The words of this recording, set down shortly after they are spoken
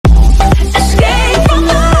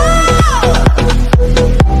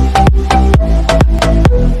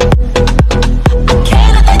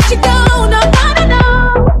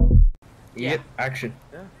Action.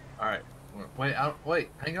 Yeah. All right. Wait, wait,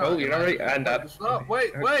 hang on. Oh, you're all right. And Stop.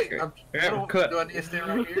 Wait. Yeah, cut. Do I need to stand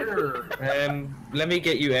right here? Or... Let me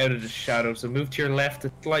get you out of the shadow. So move to your left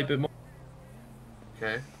a slight bit more.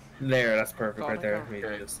 Okay. There, that's perfect right there.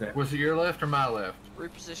 Okay. Was it your left or my left?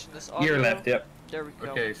 Reposition this audio. Your left, yep. There we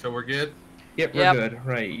go. Okay, so we're good? Yep, we're good.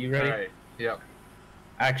 Right, you ready? All right. Yep.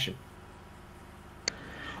 Action.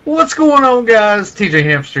 What's going on, guys? TJ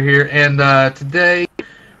Hamster here, and today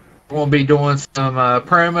we're going to be doing some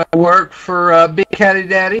promo work for Big Caddy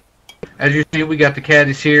Daddy. As you see, we got the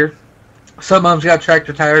caddies here. Some of them's got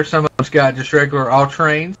tractor tires, some of them's got just regular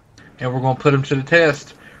all-terrains, and we're going to put them to the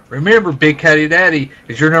test. Remember, Big Caddy Daddy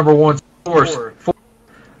is your #1 source for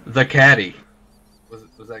the caddy. Was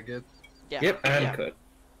that good? Yeah. Yep, and cut.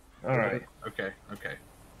 All right. Okay.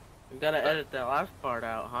 We gotta edit that last part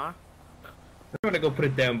out, huh? I'm gonna go put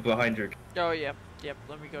it down behind your. Oh, yep.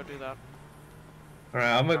 Let me go do that. Alright,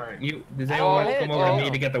 I'm gonna. Alright. Does anyone want to come over to me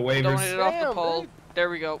to get the waivers? Don't hit it off the pole. There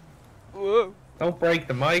we go. Whoa. Don't break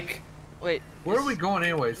the mic. Wait. Where are we going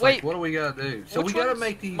anyways? Wait. Like, what do we gotta do? So Which we gotta one's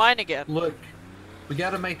make these mine again. look. We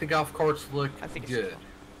gotta make the golf carts look I think good.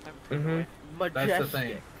 It's That's the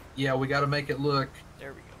thing. Yeah, we gotta make it look.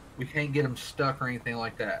 There we go. We can't get them stuck or anything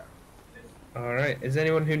like that. Alright, is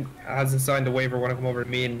anyone who hasn't signed the waiver want to come over to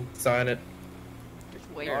me and sign it?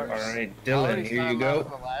 Alright, Dylan, here you go.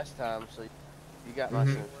 The last time, so you got my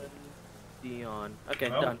signature. Dion. Okay,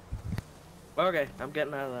 done. Okay, I'm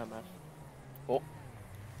getting out of that mess. Oh.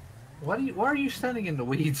 Why are you standing in the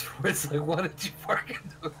weeds for? It's like, what did you fucking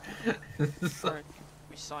do? Alright,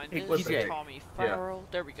 we signed Hey, this. TJ. Tommy Farrell.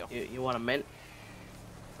 There we go. You want a mint?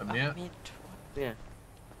 A mint? Yeah.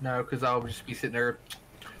 No, because I'll just be sitting there.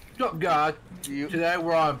 Oh God! Today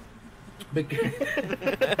we're on Big.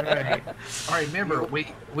 Alright, remember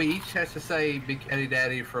we each has to say Big Caddy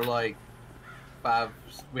Daddy for like 5.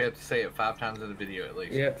 We have to say it 5 times in the video at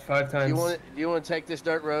least. Yeah, 5 times. Do you want to take this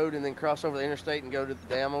dirt road and then cross over the interstate and go to the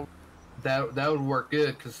dam? That would work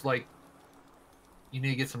good because like you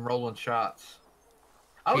need to get some rolling shots.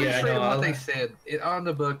 I was just reading what they said on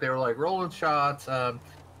the book. They were like rolling shots.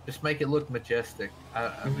 Just make it look majestic.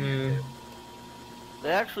 I mean, They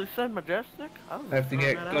actually said majestic? I have to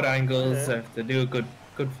get good angles. I have to do a good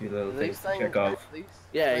few little things to check off.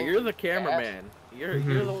 Yeah, you're the cameraman. You're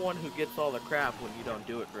the one who gets all the crap when you don't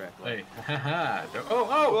do it correctly. Hey, haha!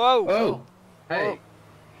 Oh! Oh! Hey,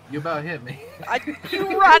 you about hit me.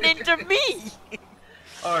 You ran into me.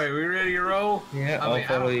 All right, we ready to roll? Yeah, I'll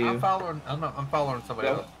follow you. I'm following somebody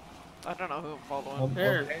else. I don't know who I'm following.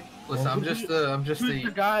 Here. Listen, I'm just Who's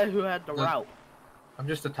the guy who had the route? I'm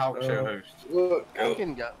just a talk show host. Look, I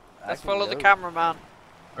can go. Let's follow the cameraman.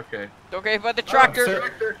 Okay. Okay, by the tractor.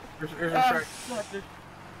 There's a tractor.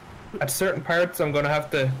 At certain parts, I'm gonna have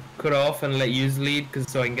to cut off and let you lead,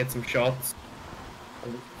 so I can get some shots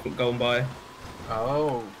going by.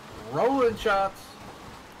 Oh, rolling shots.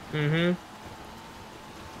 Mm-hmm.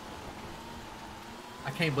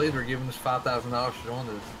 I can't believe they're giving us $5,000 for doing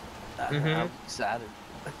this. I'm excited.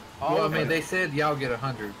 Well, I mean, they said y'all get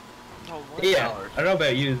 100. Oh, Yeah, I don't know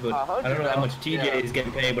about you, but I don't know how much TJ yeah. is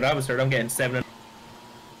getting paid, but I was heard I'm getting 7.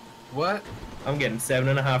 What? I'm getting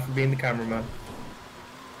 7.5 for being the cameraman.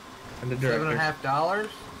 And the director. $7.50?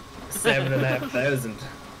 7,500.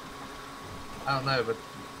 I don't know, but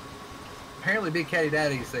apparently Big Caddy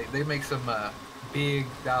Daddies, they make some big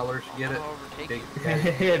dollars. You get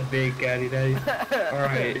it? Big Caddy Daddy.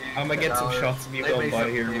 Alright, I'm gonna get some shots of you going by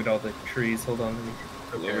here with all the trees. Hold on, let me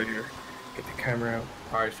pull over here. Get the camera out.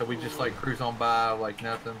 Alright, so we just like cruise on by like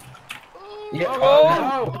nothing. Yeah.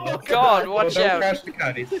 Oh God, watch don't out. crash the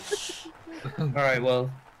caddies. Alright, well.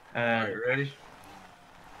 Alright, ready?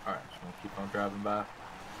 Alright, just gonna keep on driving by.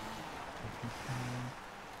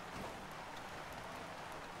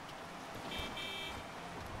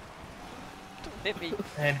 Hit me.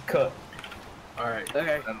 And cut. Alright.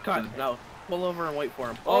 Okay, cut. No. Pull over and wait for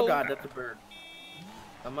him. Oh God, that's a bird.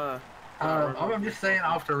 I'm just saying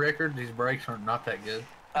off the record, these brakes are not that good.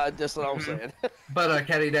 That's what I'm saying. But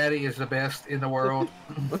Caddy Daddy is the best in the world.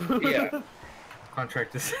 Yeah.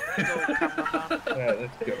 Contract this. Yeah,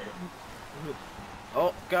 let's go.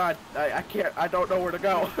 Oh God, I can't. I don't know where to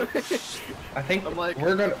go. I think I'm like,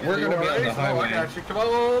 we're gonna be on the highway. I got you. Come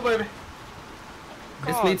on, baby.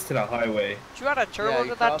 This leads to the highway. Did you add a turbo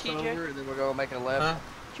to that, TJ? Over, and then we're gonna make a left. Huh?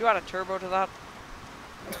 Did you add a turbo to that?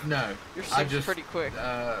 No. Your I sig's just pretty quick.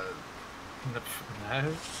 No.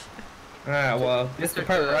 Ah, well, this is the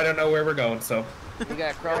part where I don't know where we're going, so. We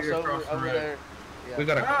got crossover over there. Yeah. We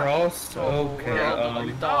got to cross. Okay.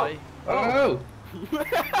 Die. Oh!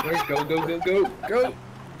 Let's go.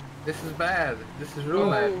 This is bad. This is real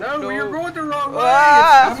bad. No, no. you're going the wrong way.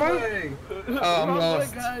 Ah! It's this way. Oh, I'm Wrong way,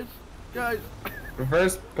 lost. guys.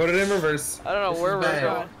 Reverse. Put it in reverse. I don't know This where is we're bad.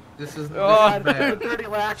 going. This is Oh, bad. Dirty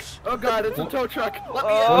lack. Oh god, it's a tow truck. Let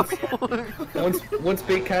me Oh. out. Once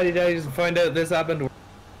Big Caddy Daddies find out this happened.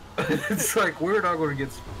 It's like we're not going to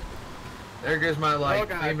get. There goes my like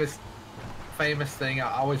God. famous thing.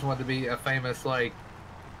 I always wanted to be a famous like.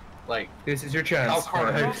 This is your chance. Golf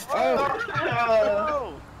cart host.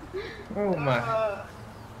 Oh, oh my.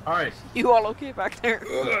 All right. You all okay back there?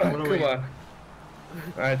 Come we- on.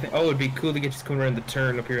 Oh, it'd be cool to get you coming around the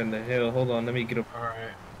turn up here in the hill. Hold on, let me get up. All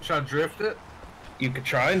right. Should I drift it? You could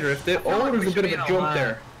try and drift it. I feel Oh, like we there's a should bit be of a in a jump line.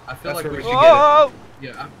 there. I feel That's like where we we should. should get it. Whoa!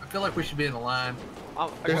 Yeah, I feel like we should be in a line.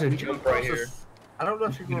 There's a jump right here. I don't know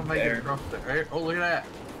if you're gonna make there. it across there. Oh, look at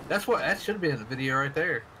that. That should have been in the video right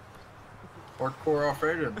there. Hardcore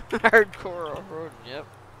off-roading. Hardcore off-road, yep.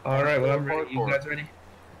 Alright, well, I'm ready. You Hardcore. guys ready?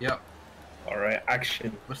 Yep. Alright,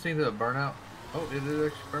 action. Let's see the burnout. Oh, it is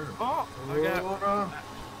actually burning. Oh, okay. Hold on. He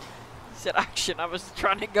said action, I was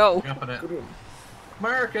trying to go. Jumping it.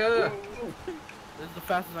 America! This is the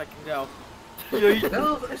fastest I can go.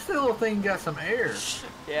 This little thing got some air.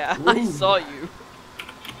 Yeah, I saw you.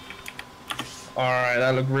 Alright,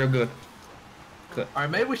 that looked real good. Alright,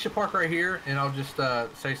 maybe we should park right here and I'll just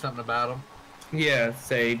say something about them. Yeah,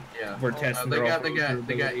 say Yeah. we're testing They their got off-road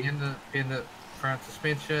durability. in the front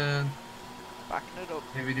suspension, Backing it up.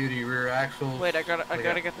 heavy duty rear axles. Wait, I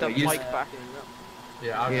gotta get the Yeah, mic back.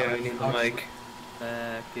 Yeah, Yeah, we need the mic.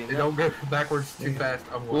 They don't go backwards too fast.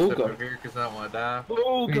 I'm Oh, gonna step God. over here because I don't want to die.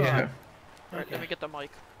 Oh god. Yeah. Alright, let me get the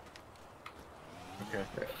mic. Okay.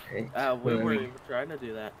 Okay. We Let weren't me even trying to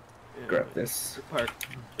do that. Yeah, grab this. the park.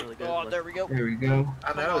 It's really good. Oh, there we go. There we go.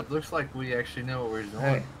 I know, it looks like we actually know what we're doing.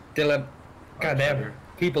 Alright, Dylan. Goddamn.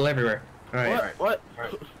 People everywhere. Alright, What?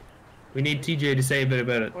 we need TJ to say a bit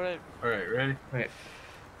about it. What Alright, ready?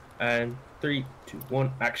 And 3, 2,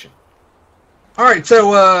 1, action. Alright,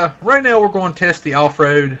 so right now we're going to test the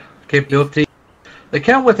off-road capability. They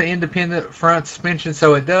come with an independent front suspension,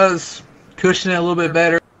 so it does cushion it a little bit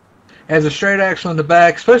better. Has a straight axle in the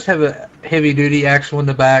back. It's supposed to have a heavy-duty axle in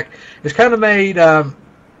the back. It's kind of made,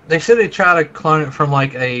 they said they try to clone it from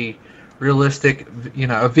like a realistic,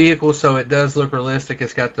 a vehicle, so it does look realistic.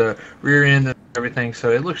 It's got the rear end and everything, so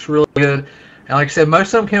it looks really good. And like I said,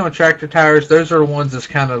 most of them come with tractor tires. Those are the ones that's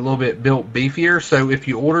kind of a little bit built beefier, so if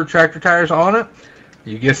you order tractor tires on it,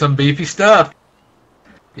 you get some beefy stuff.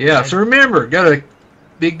 Yeah, so remember, go to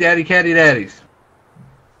Big Daddy Caddy Daddies.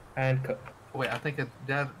 And cut. Wait, I think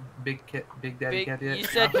Big Daddy Caddy Daddy. you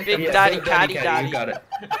said I think Big Daddy Caddy You Daddy. got it.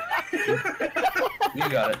 You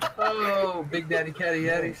got it. Oh, Big Daddy Caddy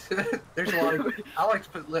Daddies. There's a lot of. I like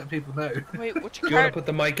to let people know. Wait, which Do you want to card? put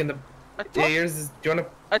the mic in the... I Yeah, thought, yours is... Do you want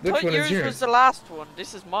I to... Which thought one yours is yours? was the last one.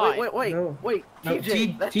 This is mine. Wait. No. No,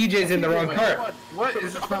 TJ. TJ's in the wrong cart. What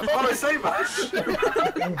is it? What I say about?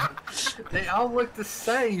 They all look the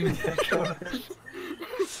same.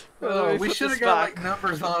 Let me We put should this have got back. like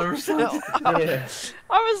numbers on it or something. Yeah.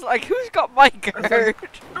 I was like, who's got my card?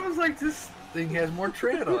 I was like, this thing has more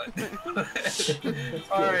tread on it.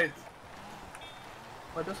 All right.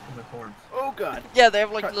 Why does come with horns? Oh god. Yeah, they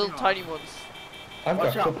have like Cut me little off. tiny ones. I've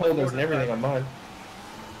Watch got out. cup holders and everything on mine.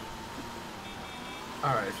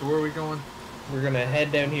 All right. So where are we going? We're gonna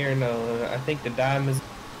head down here and I think the dime is...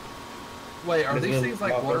 Wait, are There's these little things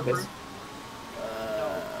like off like waterproof?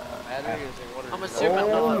 Battery is in water. I'm assuming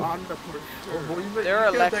Oh. not. On the for Oh, sure. boy, you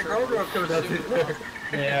They're got that electric. guardrail coming out there.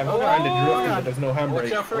 Yeah, I'm Oh, trying to drift God. but there's no handbrake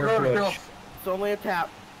Watch out for the or guardrail. clutch. It's only a tap.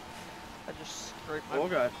 I just scraped my Oh,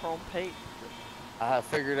 God. chrome paint. I have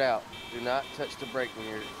figured out. Do not touch the brake when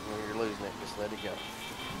you're losing it. Just let it go.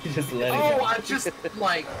 Just let it Oh, go. I just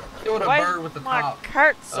like killed a Why bird with the is my top.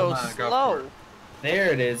 cart so my golf slow? cart.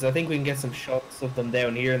 There it is. I think we can get some shots of them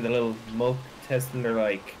down here in the little muck testing their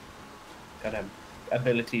like kind of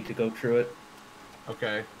ability to go through it.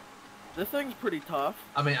 Okay. This thing's pretty tough.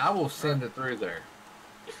 I mean, I will send it through there.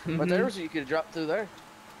 But there was you could drop through there.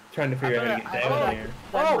 Trying to figure out how to get down here.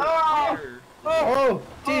 Oh! Oh,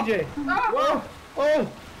 TJ! Oh,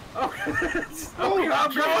 oh, Oh,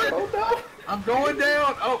 I'm going. oh no! I'm going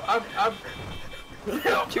down. Oh,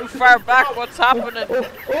 I'm Too far back, what's happening?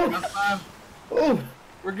 I'm fine. Oh,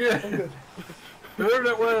 We're good. Whoever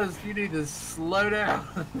that was, you need to slow down.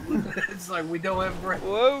 It's like we don't have breath.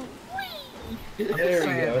 Whoa. I'm There just we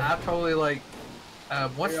saying, go. I totally like.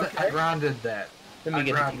 What's You that? okay? I grinded that. Let me I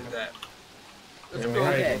get grinded that. Let's All go.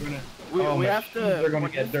 right, Okay. we're gonna- We my have to. shoes are gonna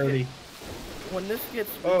when get this dirty. when this gets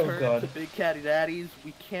Oh, returned God. to Big Caddy Daddy's,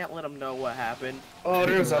 we can't let them know what happened. Oh,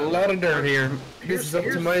 there's a lot of dirt here. This is up to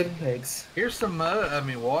Here's- my legs. Here's some mud. I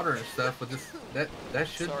mean, water and stuff. But this that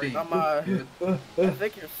should Sorry. be I'm good. I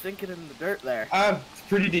think you're sinking in the dirt there. It's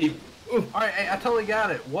pretty deep. All right, hey, I totally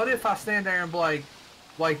got it. What if I stand there and be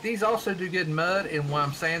like these also do good in mud, and when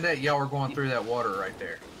I'm saying that, y'all are going through that water right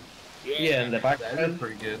there. Yeah, in the back. That is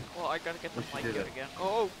pretty good. Well, I gotta get the We should mic do out that. again.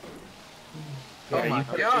 Oh, Oh my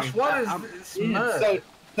gosh, what is this mud?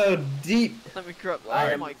 So deep. let me grab.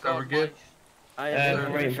 Alright, Oh my so god. we're good? Mike. I am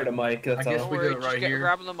I'm waiting for the mic. That's I guess all. we Don't do worry, it just right get here.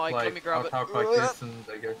 grabbing the mic. Like, Let me grab I'll it. talk like this and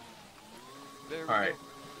they go. There we Alright. go.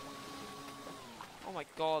 Oh my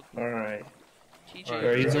god. All right. TJ, Alright,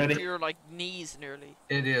 are you you're up ready? to your like knees nearly.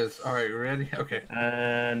 It is. All right, ready? Okay.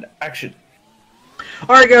 And action.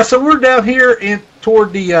 All right, guys. So we're down here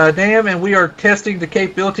toward the dam, and we are testing the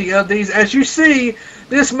capability of these. As you see,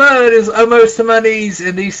 this mud is almost to my knees,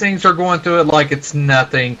 and these things are going through it like it's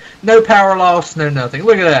nothing. No power loss, no nothing.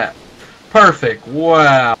 Look at that. Perfect.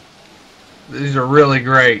 Wow. These are really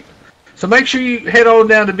great. So make sure you head on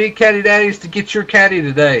down to Big Caddy Daddy's to get your caddy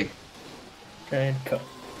today. And cut.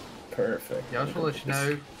 Perfect. Yeah, I just want to let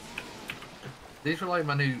you know, these are like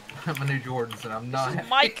my new Jordans, and I'm not. This is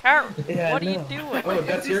my car. Yeah, What are I you know. doing? Oh,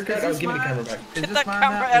 that's your Is card? this Oh, give me the mine? camera back. Is Get this that mine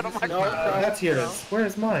camera now? out of Is my this Oh, mine? that's yours.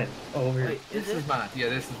 Where's mine? Oh, over here. Wait, This is mine. Yeah,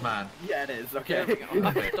 this is mine. Yeah, it is. There Okay. we go.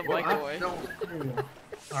 I'll put the Well, mic I away. don't-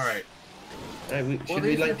 All right. Should we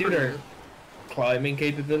these like are do pretty their good. climbing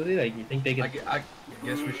capability? Like, you think they can? I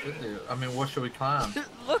guess we should do. I mean, what should we climb?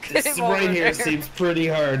 Look at This him right over here there. seems pretty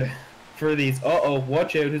hard for these. Uh-oh,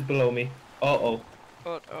 watch out who's below me. Uh-oh,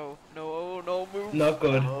 Oh no, no move. not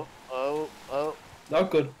good. Oh. Not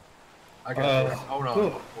good. I got this. Hold on.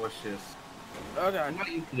 oh. Watch this. Oh god. I'm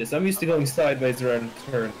not used to this. I'm used to going sideways around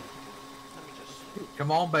a turn. Let me just. Come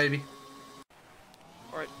on, baby.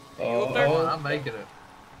 Alright. Oh, up there? Come on, I'm making it.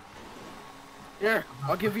 Here,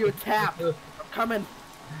 I'll give you a tap. I'm coming.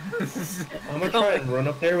 I'm gonna try and run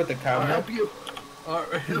up there with the I'll camera. help you. All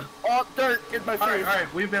right. Oh, dirt in my All right, face. all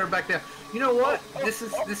right. We better back down. You know what? This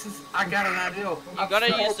is. I got an idea. You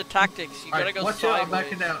gotta use the tactics. You gotta go watch out, I'm sideways.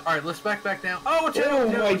 backing down. All right, let's back down. Oh, watch out! Oh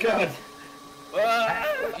watch out, my watch out.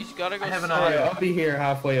 god. You just gotta go I have an sideways. idea. I'll be here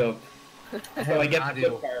halfway up. I So have I an get the idea.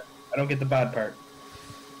 good part. I don't get the bad part.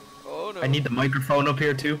 Oh no. I need the microphone up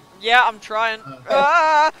here too. Yeah, I'm trying. Watch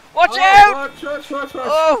Oh, out! watch.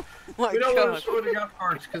 Oh my We don't want to god. destroy the golf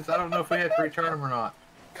carts because I don't know if we have to return them or not.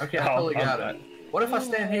 Okay, I totally got it. What if I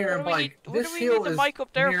stand here and What do we like need- what this do we hill need the is mic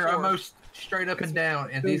up there near for? almost straight up and down,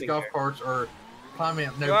 and these moving golf there. carts are climbing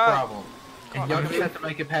up no Wow. problem. And y'all God. just have to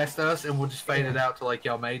make it past us, and we'll just fade it out to like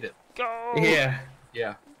y'all made it. Go! Yeah.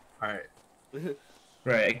 Yeah. All right.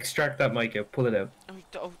 Right, extract that mic out, pull it out.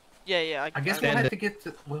 Oh, yeah. I guess Stand we'll have it. to get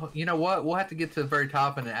to. Well, you know what? We'll have to get to the very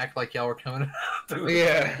top and act like y'all were coming.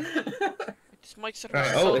 Yeah. This mic's up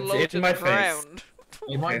Alright, so oh, it's low in to my the face. ground.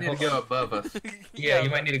 You might need to go above us. Yeah, you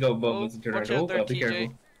might need to go above Oh, us and turn watch around. out Oh, there, God, be TJ.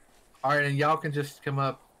 careful. All right, and y'all can just come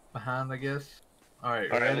up behind, I guess. All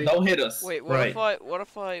right, Alright, ready? don't hit us. Wait, what right. if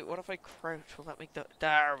I crouch? Will that make the?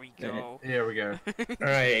 There we go. There we go.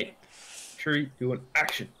 Alright. 3, 2, 1,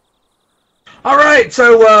 action. All right,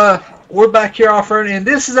 so we're back here off-road, and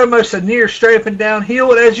this is almost a near straight up and down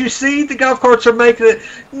hill. And as you see, the golf carts are making it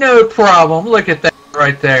no problem. Look at that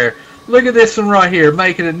right there. Look at this one right here,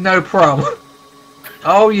 making it no problem.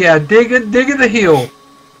 Oh yeah, digging the hill.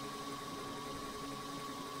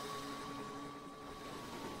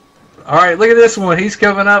 All right, look at this one. He's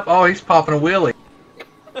coming up. Oh, he's popping a wheelie.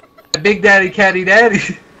 Big Daddy, Caddy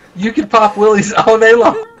Daddy. You can pop wheelies all day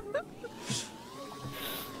long.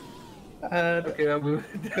 Okay, I'm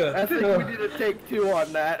moving. I think we need to take 2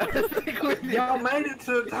 on that. I think we need- Y'all made it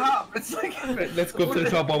to the top. It's like. Let's go up to the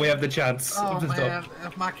top while we have the chance. Oh Up to the man,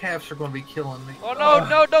 top. my calves are going to be killing me. Oh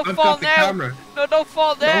no, don't I've fall got the now! camera. No, don't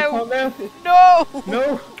fall Don't fall down! down. No!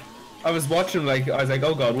 No. I was watching I was like,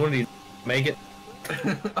 oh god, one of these make it.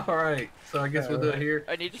 All right, so I guess we'll do it here.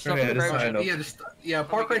 I need to stop Okay, this crouching. side. Yeah,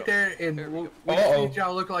 park we right go. there, and There we we'll go. just Uh-oh. need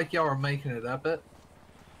y'all look like y'all are making it up it.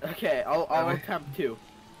 Okay, I'll attempt 2.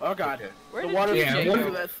 Oh god. Okay. Where The did water's Yeah, TJ too what- deep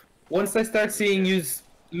go? for this. Once I start seeing you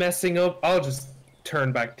messing up, I'll just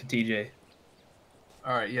turn back to TJ.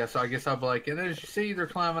 All right, yeah. So I guess I'll be like, and as you see, they're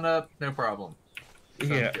climbing up, no problem.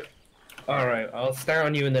 Sounds Yeah. good. Alright, I'll start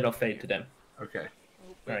on you and then I'll fade to them. Okay.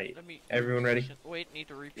 Oh, wait, Right. let me Everyone ready? Wait, need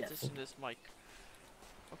to reposition this mic.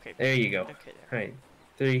 Okay. There you go. Okay, there. Alright.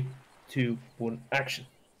 3, 2, 1, action.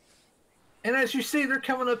 And as you see, they're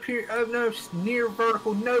coming up here, no, near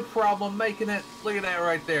vertical, no problem, making it. Look at that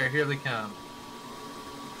right there. Here they come.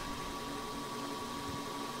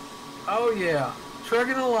 Oh yeah,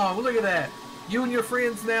 trucking along. Look at that. You and your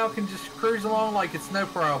friends now can just cruise along like it's no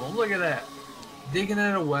problem. Look at that. Digging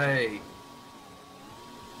it away.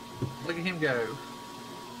 Look at him go.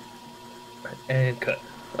 And cut.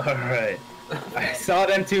 Alright. I saw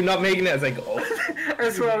them two not making it. I was like, oh.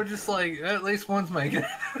 That's why I was just like, at least one's making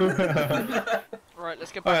it. Right,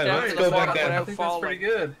 let's get back down let's to go the back bottom down. I without think that's pretty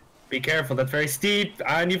falling. good. Be careful, that's very steep.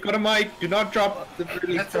 And you've got a mic. Do not drop the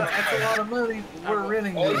really That's a lot of money. We're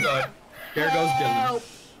renting Oh, these. God. There goes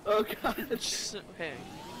Dylan. Oh god. Okay.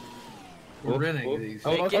 We're renting these.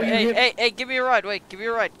 Oh, Hey, give me a ride. Wait, give me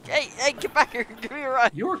a ride. Hey, get back here. Give me a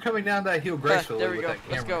ride. You were coming down that hill gracefully there we with go. that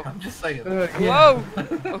Let's camera. go. I'm just saying. Whoa.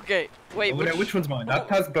 Okay. Wait. Oh, now, which one's mine? That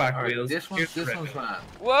has black All right, wheels. this Here's the red one's one. mine.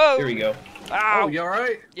 Whoa. Here we go. Ow. Oh, you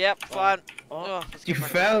alright? Yep. Fine. Oh. Oh, let's You get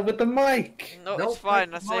back. fell with the mic. No, Nope, it's fine.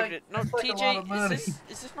 I that's saved like- it. No, that's like a lot TJ, of money. is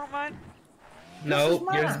this not mine? No, is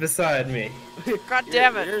mine. yours beside me. God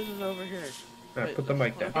damn it. Yours is over here. Alright, put the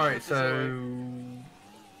mic down. Alright, so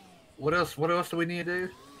what else do we need to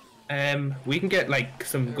do? We can get like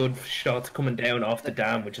some good shots coming down off the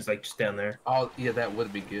dam, which is like just down there. Oh yeah, that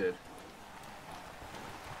would be good.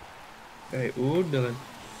 Hey, ooh, Dylan.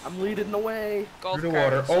 I'm leading the way. Golf Through the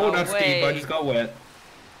water. carts Oh, that's steep. I away. just got wet.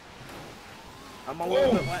 I'm a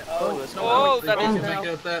little bit wet. Oh, it's Oh, not that Oh, is make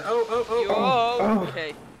now. out that. Oh. Oh,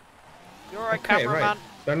 okay. You alright, Okay, cameraman? right.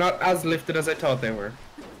 They're not as lifted as I thought they were.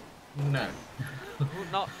 No. Ooh,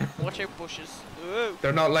 not. Watch out, bushes. Ooh.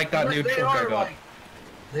 They're not like that new They truck I are got. like,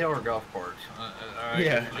 they are golf carts. Alright.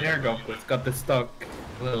 Yeah, there you go. It's got the stock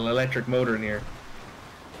little electric motor in here.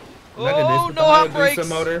 Oh, Look at this with no the handbrakes. Hayabusa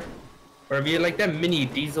motor. Or have you like them mini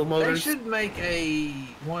diesel They motors? should make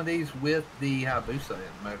one of these with the Hayabusa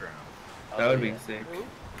motor on. That would be sick. Ooh. Little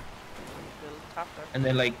tap there. And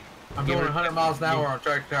then like, I'm Give going it- 100 miles an hour on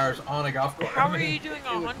tractor tires on a golf cart. How are you doing It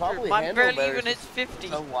would 100? probably Mine handle barely better even since hits 50.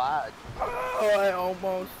 So wide. Oh, I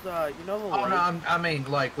almost, you know the Oh lake? no, I mean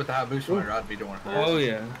like with the Hayabusa motor, I'd be doing it. oh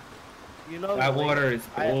yeah, You know that the lake? water is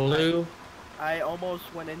blue. I almost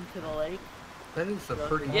went into the lake. That is a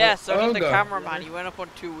pretty. Yeah, so Oh, did the God. cameraman. He went up on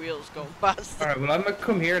 2 wheels going past. Alright, well I'm gonna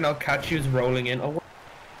come here and I'll catch yous rolling in. Oh,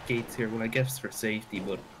 gates here. Well, I guess for safety,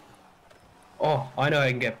 but oh, I know I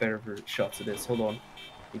can get better for shots of this. Hold on,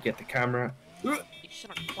 you get the camera. You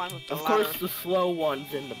shouldn't climb up the Of ladder. course, the slow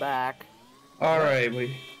one's in the back. All right,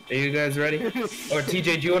 are you guys ready? Or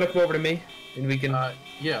TJ, do you want to come over to me and we can?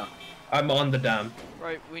 Yeah. I'm on the dam.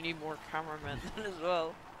 Right, we need more cameramen then as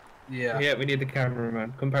well. Yeah. Yeah, we need the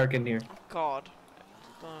cameraman. Come park in here. God.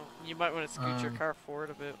 You might want to scoot your car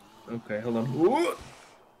forward a bit. Okay, hold on. Ooh.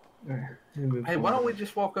 Alright, move Hey, why don't forward. we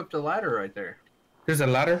just walk up the ladder right there? There's a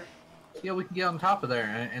ladder. Yeah, we can get on top of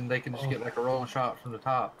there, and they can just get like a rolling shot from the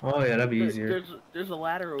top. Oh yeah, that'd be easier. There's a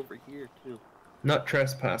ladder over here too. Not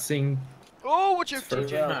trespassing. Oh, what's your For-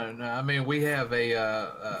 TJ? No, I mean we have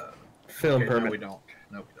a. Film Okay, no, permit. we don't.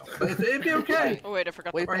 No, we don't. But it'd be okay. Oh wait, I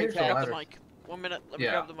forgot Wait, to right here's the grab the ladder. mic. 1 minute, let me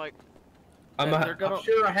Yeah. grab the mic. I'm They're a, gonna- I'm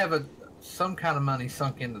sure I have some kind of money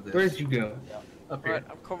sunk into this. where'd you go? Up here? Right,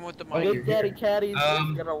 I'm coming with the Oh, mic. you're Big Daddy Caddy's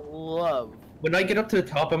Um, gonna love. When I get up to the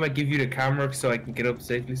top, I'm gonna give you the camera so I can get up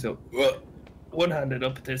safely. So, one-handed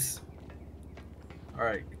up at this. All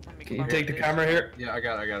right. Let me Can you climb take up the this. camera here? Yeah, I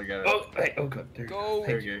got it. Oh, hey, oh god, there. Go.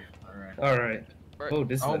 There you go. All right. All right. Right. Oh,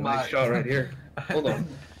 this is Oh a nice my. shot right here. Hold on.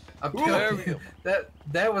 I'm There telling we you,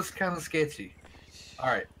 that was kind of sketchy. All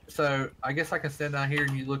right, so I guess I can stand down here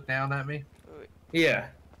and you look down at me. Yeah.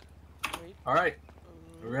 Wait. All right,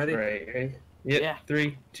 we ready? Right. Right. Yep. Yeah.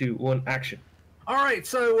 3, 2, 1, action. All right,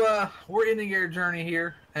 so we're ending our journey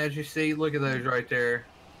here. As you see, look at those right there.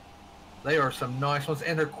 They are some nice ones,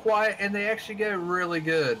 and they're quiet, and they actually go really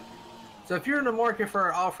good. So if you're in the market for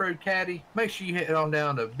an off-road caddy, make sure you head on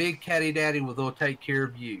down to Big Caddy Daddy, where they'll take care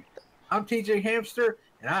of you. I'm TJ Hamster,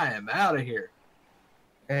 and I am out of here.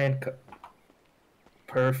 And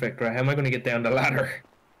perfect. Right. How am I gonna get down the ladder?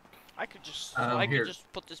 I could just, Here.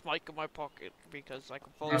 put this mic in my pocket because I can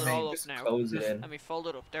fold I it mean, all up Just now. close it in. Let me fold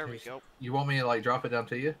it up. There we go. You want me to like drop it down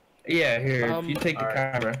to you? Yeah. Here. If you take the all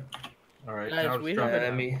right. camera. All right, Guys, I'll just we drop have it Let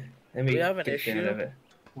down. me. We have an get issue. down of it.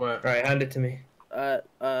 What? Right. Hand it to me.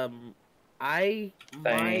 My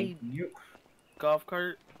Thank you. golf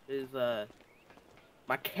cart is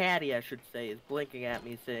my caddy, I should say, is blinking at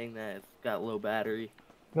me saying that it's got low battery.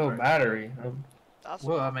 No Right. battery. That's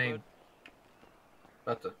Well, I not mean, good.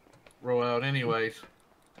 about to roll out anyways.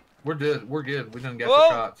 We're good. We're good. We done got Whoa! the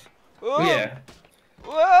shots. Whoa! Yeah.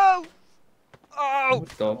 Whoa! Oh! What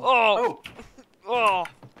the? Oh! Oh, Oh!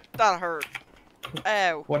 That hurt.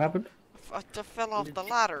 Ow! What happened? I just fell off the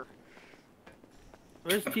ladder.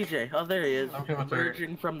 Where's TJ? Oh, there he is, I'm coming through.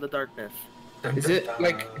 emerging from the darkness. Is it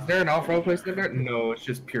like? Is there an off-road place in there? No, it's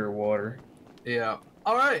just pure water. Yeah.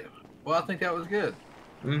 All right. Well, I think that was good.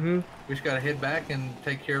 Mm-hmm. We just gotta head back and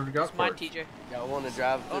take care of the golf It's mine, cart. TJ. Y'all want to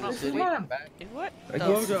drive Oh, through no, the this is city mine. and back? In what? I the-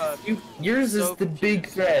 guess God. yours So is the big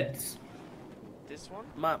confused. threads. This one?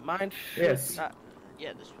 Mine should Yes. be-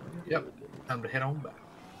 Yeah, this one. Yep. Time to head on back.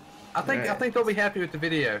 I think Alright. they'll be happy with the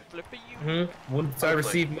video. Flipper you. Mm-hmm. Once I Hopefully.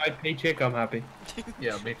 receive my paycheck, I'm happy.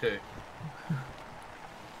 Yeah, me too.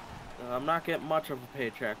 I'm not getting much of a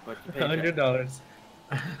paycheck, but it's a paycheck. $100.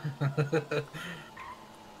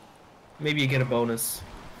 Maybe you get a bonus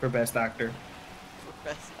for best actor. For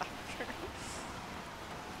best actor.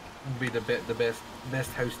 We'll be the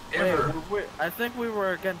best host Wait, ever. I think we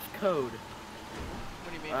were against code.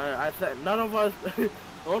 What do you mean? I said none of us.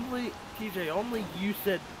 Only TJ. Only you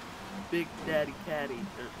said Big Daddy Caddy.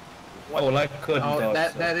 Oh, well, I couldn't. Oh, though,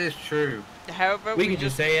 that so. that is true. How about We can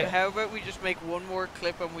just say it. How about we just make one more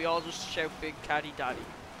clip and we all just shout Big Caddy Daddy?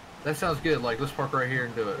 That sounds good. Like, let's park right here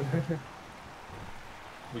and do it.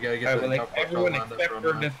 We gotta get Alright, the well, golf like, cart everyone lined up except for for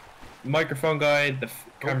a the minute. microphone guy, the Oh,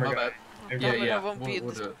 camera my guy. bad. Damn Yeah, it, I yeah. won't be in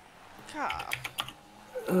We'll this. do it. God.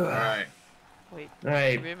 Alright. Wait.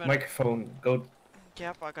 Alright, Give me a minute. microphone. Go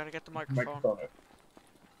Yep, I gotta get the microphone. microphone.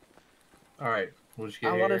 Alright. We'll just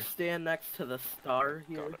get I want to here. stand next to the star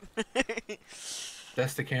here.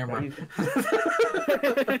 That's the camera.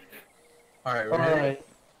 Alright, we're ready?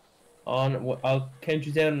 Alright. I'll count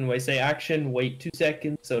you down and when I say action, wait 2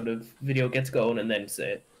 seconds so the video gets going and then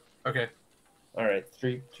say it. Okay. Alright,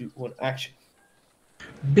 3, 2, 1, action.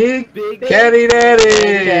 Big Big Caddy Daddy!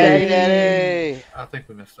 Daddy, daddy. I think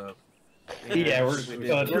we messed up. Yeah, we're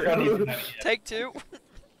done. We're not even done yet. Take two.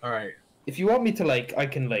 Alright. If you want me to I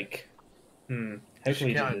can how Just can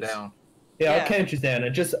we count do it this? down. Yeah, Yeah. I'll count you down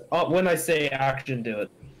and just when I say action, do it.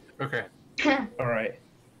 Okay. Alright.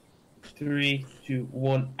 3, 2,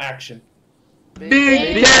 1, action.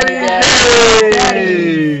 Big Caddy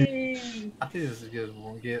Daddy! I think this is as good as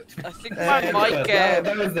one gets. I think my mic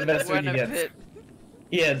that was the best one went you a get. bit.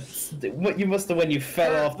 Yeah, what you must have when you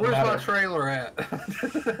fell off the Where's my ladder. trailer at?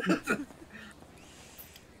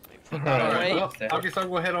 Alright, Well, up there. I guess I'll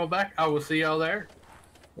go ahead on back. I will see y'all there.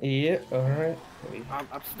 Yeah, alright. I'm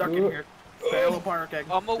stuck in here. Parallel parking.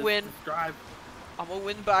 I'ma Just- win. just drive. I'm gonna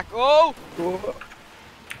win back. Oh!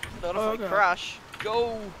 Not if Oh, I God. crash.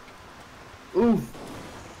 Go! Ooh.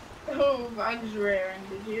 Oh, I just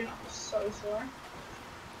rear-ended you. I'm so sorry.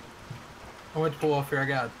 I went to pull off here. I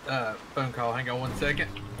got a phone call. Hang on 1 second.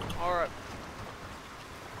 Alright.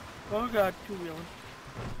 Oh god, two-wheeler.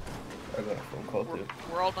 I got a phone call too.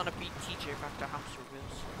 We're all gonna beat TJ back to hamster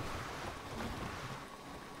wheels.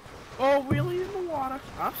 Oh, wheelie in the water.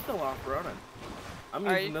 I'm still off-roading. I'm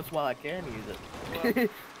Are using you? this while I can use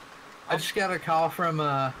it. I just got a call from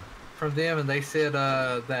them, and they said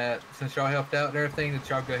that since y'all helped out and everything, that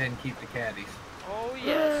y'all go ahead and keep the caddies. Oh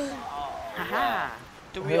yes. Haha.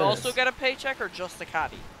 Do we Yes. also get a paycheck or just the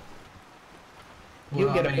caddy? You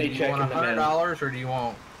Well, get I a mean, Do paycheck you want in the mail. $100 or do you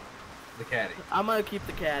want the caddy? I'm gonna keep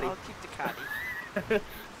the caddy. I'll keep the caddy.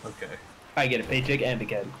 Okay. I get a paycheck and a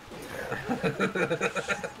caddy.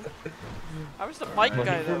 I was the mic Money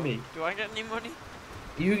guy for though. me. Do I get any money?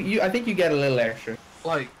 I think you get a little extra.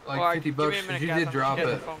 like Alright, 50 give me a bucks. minute, You guys, did I'm drop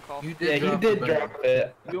getting it. a phone call. You Yeah, did you drop did the drop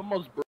it. You almost broke.